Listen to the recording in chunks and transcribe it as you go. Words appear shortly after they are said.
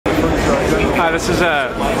This is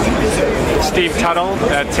Steve Tuttle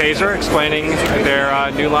at Taser explaining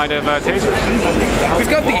their new line of tasers. We've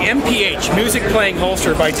got the MPH, Music Playing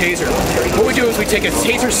Holster by Taser. What we do is we take a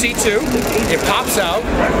Taser C2, it pops out,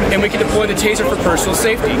 and we can deploy the Taser for personal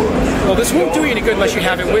safety. Well, this won't do you any good unless you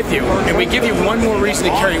have it with you, and we give you one more reason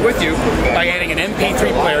to carry it with you by adding an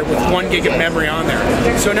MP3 player with 1 gig of memory on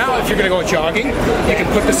there. So now if you're going to go jogging, you can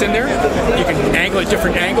put this in there, you can angle at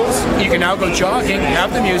different angles, you can now go jogging,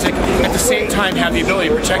 have the music, at the same time have the ability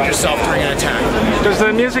to protect yourself during an attack. Does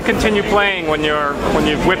the music continue playing when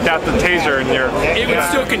you've whipped out the taser and you're... It would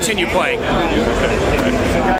still continue playing.